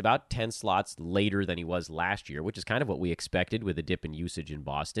player, and he's about 10 slots later than he was last year, which is kind of what we expected with a dip in usage in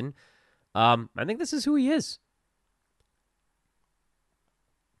Boston. I think this is who he is.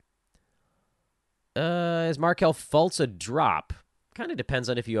 Is Markelle Fultz a drop? Kind of depends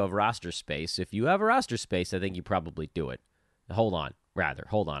on if you have roster space. If you have a roster space, I think you probably do it. Hold on,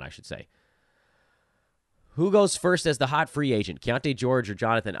 I should say. Who goes first as the hot free agent, Keontae George or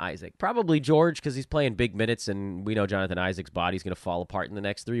Jonathan Isaac? Probably George because he's playing big minutes, and we know Jonathan Isaac's body's going to fall apart in the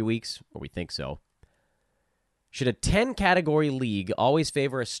next 3 weeks, or we think so. Should a 10-category league always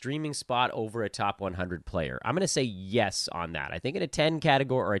favor a streaming spot over a top 100 player? I'm going to say yes on that. I think in a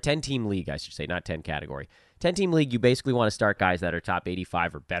 10-category, or a 10-team league, I should say, not 10-category. 10-team league, you basically want to start guys that are top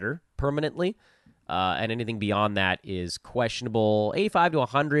 85 or better permanently, and anything beyond that is questionable. 85 to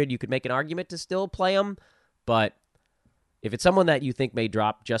 100, you could make an argument to still play them, but if it's someone that you think may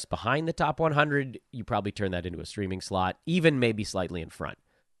drop just behind the top 100, you probably turn that into a streaming slot, even maybe slightly in front.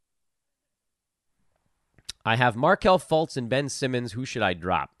 I have Markelle Fultz and Ben Simmons. Who should I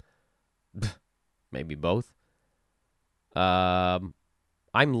drop? Maybe both. I'm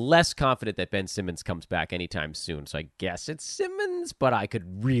less confident that Ben Simmons comes back anytime soon, so I guess it's Simmons, but I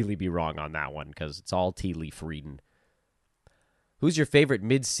could really be wrong on that one because it's all tea leaf reading. Who's your favorite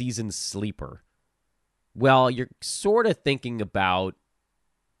mid-season sleeper? Well, you're sort of thinking about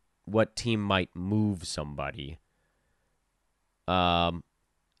what team might move somebody.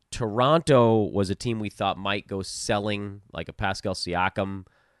 Toronto was a team we thought might go selling, like a Pascal Siakam.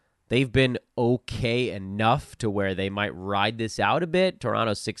 They've been okay enough to where they might ride this out a bit.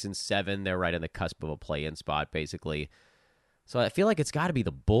 Toronto's 6-7. They're right on the cusp of a play-in spot, basically. So I feel like it's got to be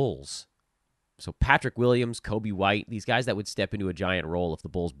the Bulls. So Patrick Williams, Kobe White, these guys that would step into a giant role if the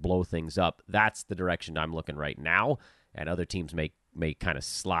Bulls blow things up. That's the direction I'm looking right now, and other teams may kind of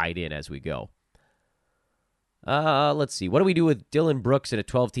slide in as we go. Let's see. What do we do with Dylan Brooks in a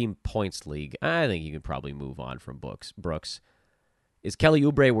 12-team points league? I think you can probably move on from Brooks. Is Kelly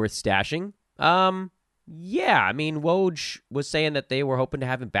Oubre worth stashing? Yeah. I mean, Woj was saying that they were hoping to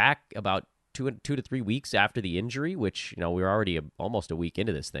have him back about 2 to 3 weeks after the injury, which, we're already almost a week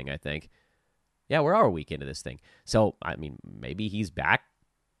into this thing, I think. Yeah, we're a week into this thing. So, I mean, maybe he's back,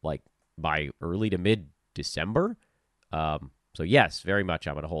 like, by early to mid-December. So, yes, very much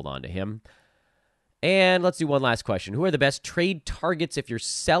I'm going to hold on to him. And let's do one last question. Who are the best trade targets if you're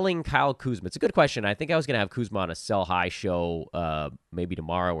selling Kyle Kuzma? It's a good question. I think I was going to have Kuzma on a sell high show maybe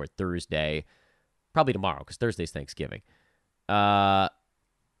tomorrow or Thursday. Probably tomorrow because Thursday's Thanksgiving.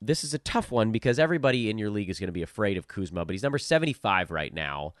 This is a tough one because everybody in your league is going to be afraid of Kuzma, but he's number 75 right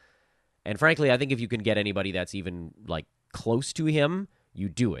now. And frankly, I think if you can get anybody that's even like close to him, you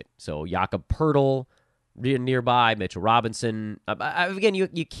do it. So Jakob Poeltl nearby, Mitchell Robinson. Again, you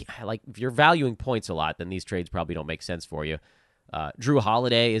like if you're valuing points a lot, then these trades probably don't make sense for you. Drew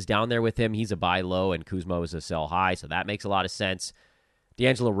Holiday is down there with him. He's a buy low, and Kuzma is a sell high, so that makes a lot of sense.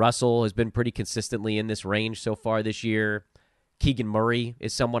 D'Angelo Russell has been pretty consistently in this range so far this year. Keegan Murray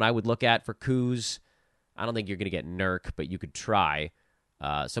is someone I would look at for coups. I don't think you're going to get Nurk, but you could try.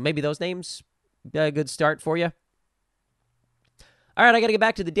 So maybe those names, a good start for you. All right, I got to get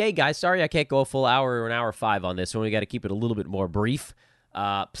back to the day, guys. Sorry I can't go a full hour or an hour 5 on this one. We got to keep it a little bit more brief.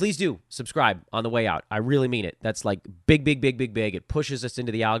 Please do subscribe on the way out. I really mean it. That's like big. It pushes us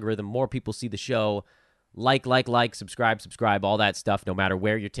into the algorithm. More people see the show. Like, subscribe, all that stuff, no matter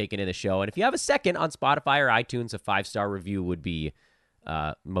where you're taking in the show. And if you have a second on Spotify or iTunes, a 5-star review would be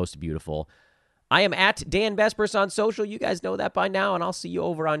most beautiful. I am at Dan Vespers on social. You guys know that by now, and I'll see you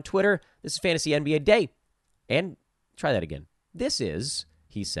over on Twitter. This is Fantasy NBA Day. And try that again. This is,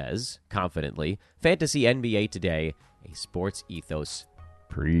 he says confidently, Fantasy NBA Today, a Sports Ethos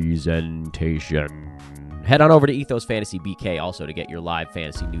presentation. Head on over to Ethos Fantasy BK also to get your live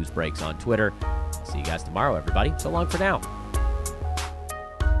fantasy news breaks on Twitter. See you guys tomorrow, everybody. So long for now.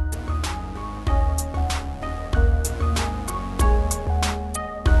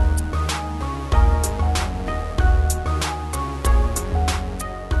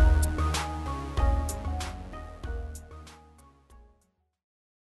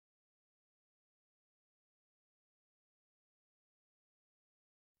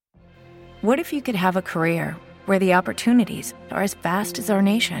 What if you could have a career where the opportunities are as vast as our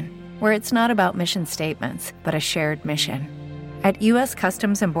nation, where it's not about mission statements, but a shared mission? At U.S.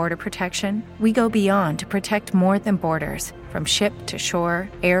 Customs and Border Protection, we go beyond to protect more than borders. From ship to shore,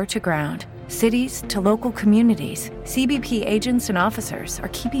 air to ground, cities to local communities, CBP agents and officers are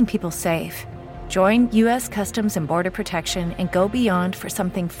keeping people safe. Join U.S. Customs and Border Protection and go beyond for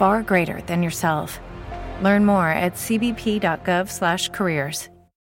something far greater than yourself. Learn more at cbp.gov/careers.